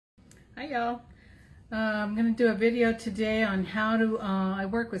Hi y'all. I'm going to do a video today on how to, I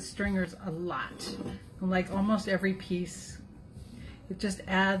work with stringers a lot, like almost every piece. It just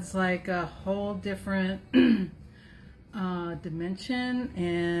adds like a whole different dimension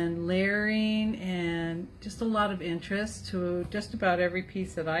and layering and just a lot of interest to just about every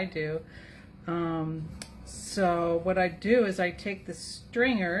piece that I do. So what I do is I take the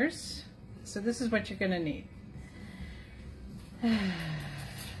stringers. So this is what you're going to need.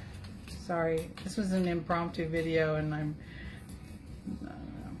 Sorry, this was an impromptu video and I'm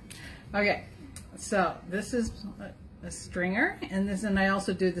okay. So this is a stringer, and I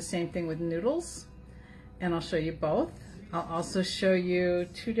also do the same thing with noodles, and I'll show you both. I'll also show you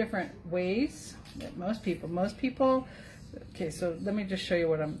two different ways that most people okay, so let me just show you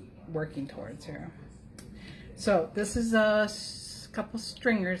what I'm working towards here. So this is a couple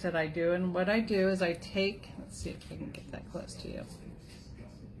stringers that I do, and what I do is I take, let's see if I can get that close to you.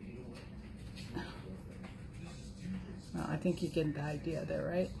 Well, I think you get the idea there,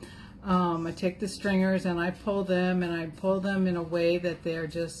 right? I take the stringers and I pull them, and I pull them in a way that they're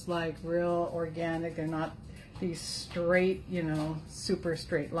just like real organic. They're not these straight, you know, super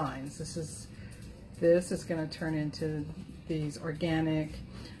straight lines. This is going to turn into these organic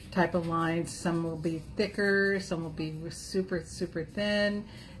type of lines. Some will be thicker, some will be super, super thin,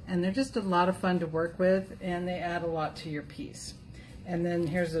 and they're just a lot of fun to work with, and they add a lot to your piece. And then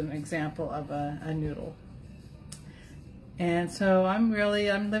here's an example of a noodle. And so I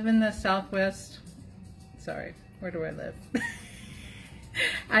live in the Southwest. Sorry, where do I live?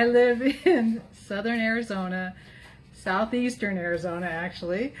 I live in southern Arizona, southeastern Arizona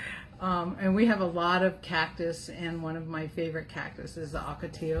actually, and we have a lot of cactus, and one of my favorite cactus is the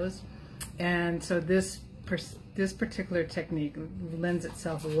ocotillos. And so this particular technique lends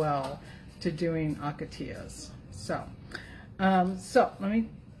itself well to doing ocotillos. So, let me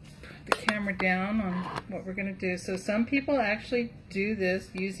the camera down on what we're going to do. So some people actually do this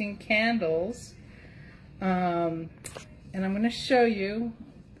using candles, and I'm going to show you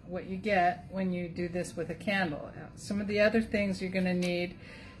what you get when you do this with a candle. Some of the other things you're going to need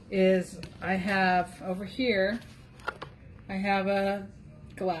is I have over here, I have a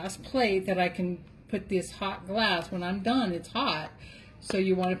glass plate that I can put this hot glass. When I'm done, it's hot, so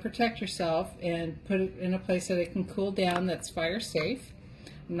you want to protect yourself and put it in a place that it can cool down, that's fire safe.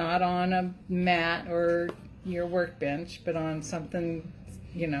 Not on a mat or your workbench, but on something,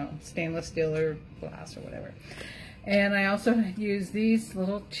 you know, stainless steel or glass or whatever. And I also use these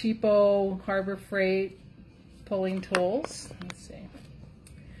little cheapo Harbor Freight pulling tools. Let's see.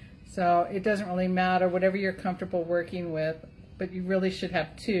 So it doesn't really matter, whatever you're comfortable working with, but you really should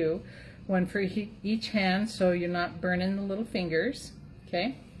have two. One for each hand, so you're not burning the little fingers,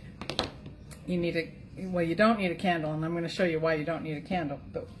 okay? You need a well, you don't need a candle, and I'm going to show you why you don't need a candle.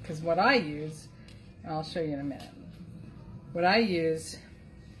 But because what I use, I'll show you in a minute. What I use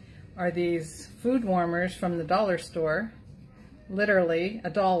are these food warmers from the dollar store, literally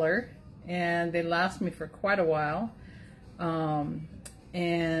 $1, and they last me for quite a while.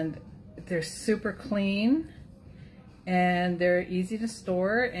 And they're super clean, and they're easy to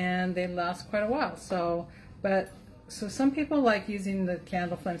store, and they last quite a while. So some people like using the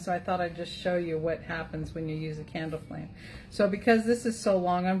candle flame, so I thought I'd just show you what happens when you use a candle flame. So because this is so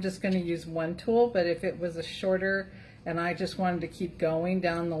long, I'm just going to use one tool, but if it was a shorter and I just wanted to keep going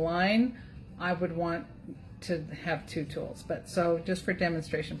down the line, I would want to have two tools. But so just for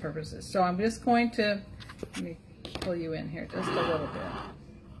demonstration purposes. So I'm just going to, let me pull you in here just a little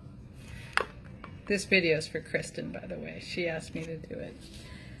bit. This video is for Kristen, by the way. She asked me to do it.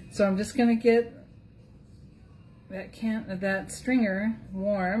 So I'm just going to get that stringer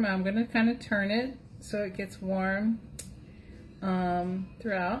warm. I'm going to kind of turn it so it gets warm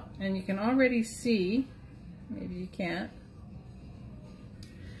throughout, and you can already see, maybe you can't,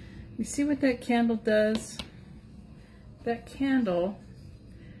 you see what that candle does? That candle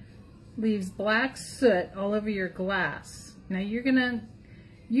leaves black soot all over your glass. Now you're gonna,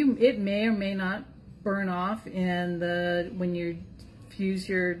 it may or may not burn off when you fuse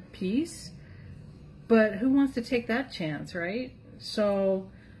your piece. But who wants to take that chance, right? So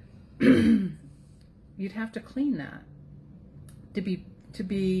you'd have to clean that to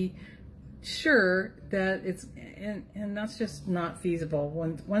be sure that it's, and that's just not feasible.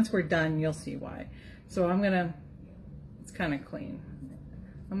 Once we're done, you'll see why. So it's kind of clean.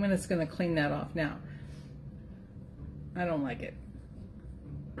 I'm just gonna clean that off now. I don't like it.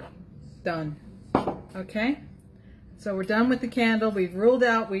 Done. Okay. So we're done with the candle. We've ruled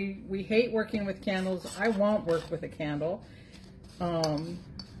out, we hate working with candles. I won't work with a candle. I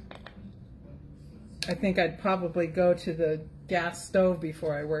think I'd probably go to the gas stove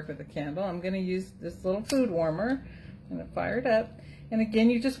before I work with a candle. I'm going to use this little food warmer. I'm going to fire it up. And again,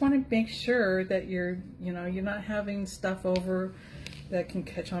 you just want to make sure that you're not having stuff over that can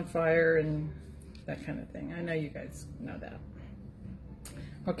catch on fire and that kind of thing. I know you guys know that.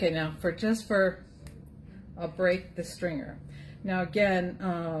 Okay, now I'll break the stringer. Now again,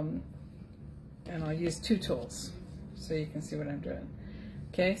 and I'll use 2 tools so you can see what I'm doing.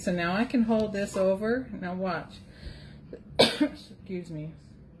 Okay, so now I can hold this over. Now watch. Excuse me.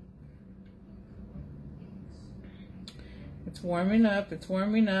 It's warming up,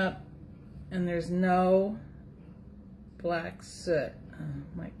 and there's no black soot.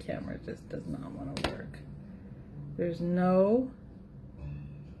 My camera just does not want to work. There's no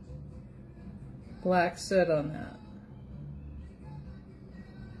black soot on that.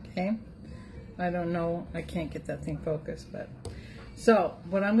 Okay, I don't know, I can't get that thing focused, but so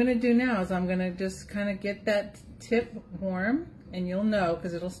what I'm going to do now is I'm going to just kind of get that tip warm, and you'll know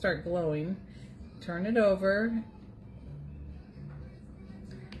because it'll start glowing. Turn it over,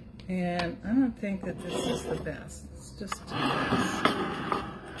 and I don't think that this is the best. Let's just do this.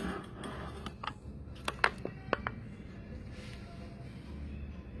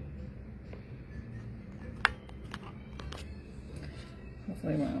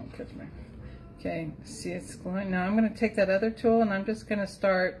 Hopefully I won't catch me. Okay, see it's glowing. Now I'm going to take that other tool and I'm just going to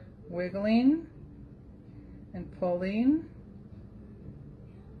start wiggling and pulling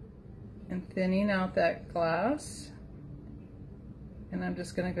and thinning out that glass. And I'm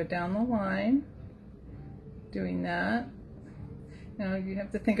just going to go down the line doing that. Now you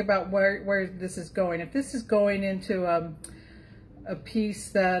have to think about where this is going. If this is going into a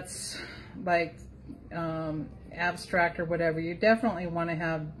piece that's like abstract or whatever, you definitely want to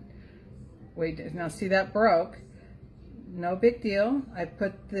have, wait, now see that broke, no big deal. I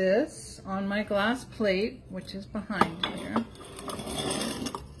put this on my glass plate, which is behind here.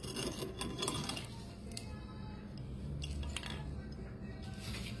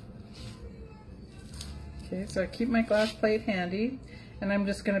 Okay, so I keep my glass plate handy, and I'm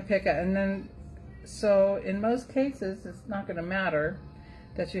just going to pick it, and then, so in most cases, it's not going to matter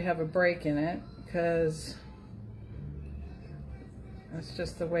that you have a break in it, because that's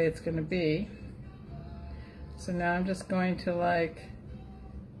just the way it's going to be. So now I'm just going to like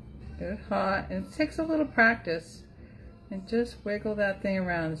get it hot, and it takes a little practice, and just wiggle that thing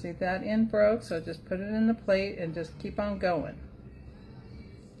around. See, that end broke, so just put it in the plate and just keep on going.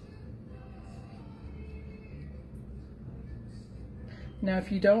 Now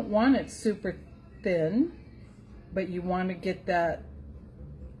if you don't want it super thin, but you want to get that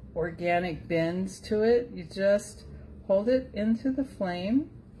organic bends to it, you just hold it into the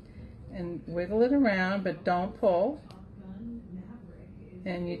flame and wiggle it around, but don't pull.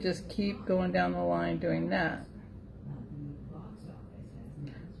 And you just keep going down the line doing that.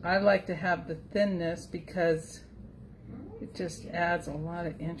 I like to have the thinness because it just adds a lot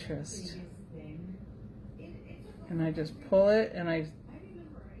of interest. And I just pull it and I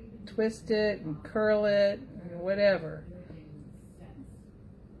twist it and curl it, whatever.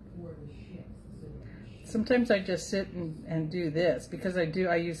 Sometimes I just sit and do this because I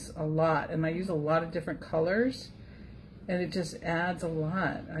use a lot, and I use a lot of different colors, and it just adds a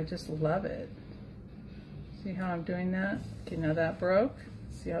lot. I just love it. See how I'm doing that? Okay, now that broke.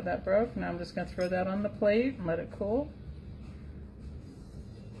 See how that broke? Now I'm just going to throw that on the plate and let it cool.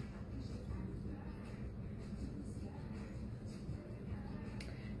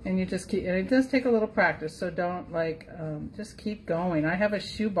 And you just keep, and it does take a little practice, so don't like, just keep going. I have a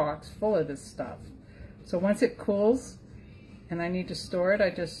shoebox full of this stuff. So once it cools and I need to store it, I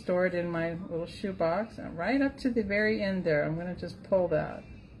just store it in my little shoebox, and right up to the very end there, I'm going to just pull that.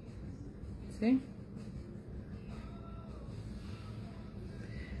 See?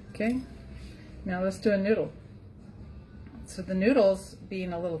 Okay, now let's do a noodle. So the noodles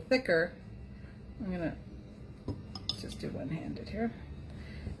being a little thicker, I'm going to just do one-handed here.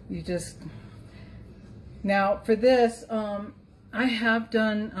 You just, now for this, I have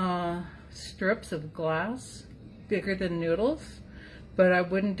done strips of glass bigger than noodles, but I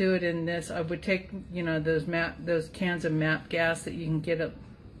wouldn't do it in this. I would take, you know, those cans of MAP gas that you can get at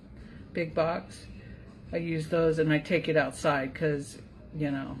big box. I use those and I take it outside because,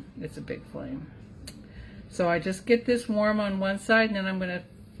 you know, it's a big flame. So I just get this warm on one side, and then I'm going to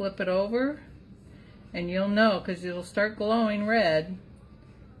flip it over, and you'll know because it'll start glowing red.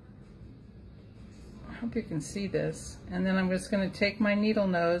 I hope you can see this. And then I'm just going to take my needle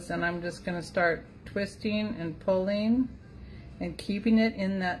nose and I'm just going to start twisting and pulling and keeping it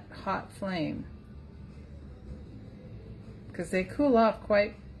in that hot flame, because they cool off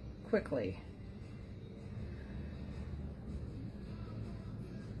quite quickly.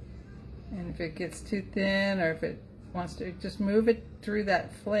 And if it gets too thin, or if it wants to, just move it through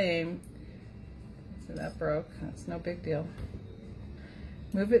that flame. So that broke, that's no big deal.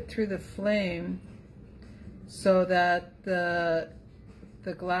 Move it through the flame so that the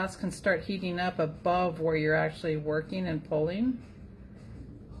glass can start heating up above where you're actually working and pulling.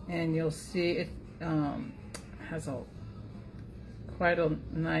 And you'll see it has quite a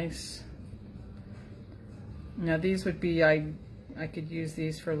nice, now these would be, I could use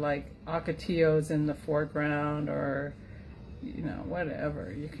these for like ocotillos in the foreground, or you know,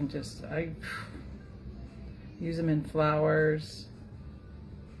 whatever. You can just, I use them in flowers.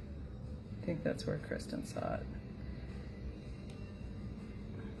 I think that's where Kristen saw it.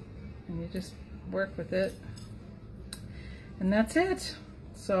 And you just work with it. And that's it.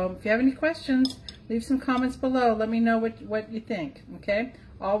 So if you have any questions, leave some comments below. Let me know what you think, okay?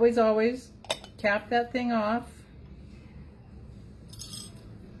 Always, always cap that thing off.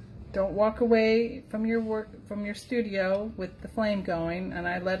 Don't walk away from your work, from your studio with the flame going, and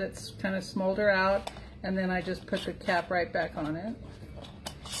I let it kind of smolder out, and then I just put the cap right back on it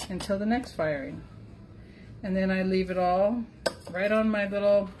until the next firing. And then I leave it all right on my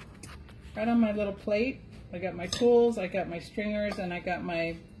little plate. I got my tools, I got my stringers, and I got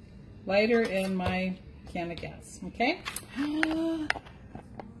my lighter and my can of gas, okay?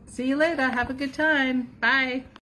 See you later, have a good time, bye.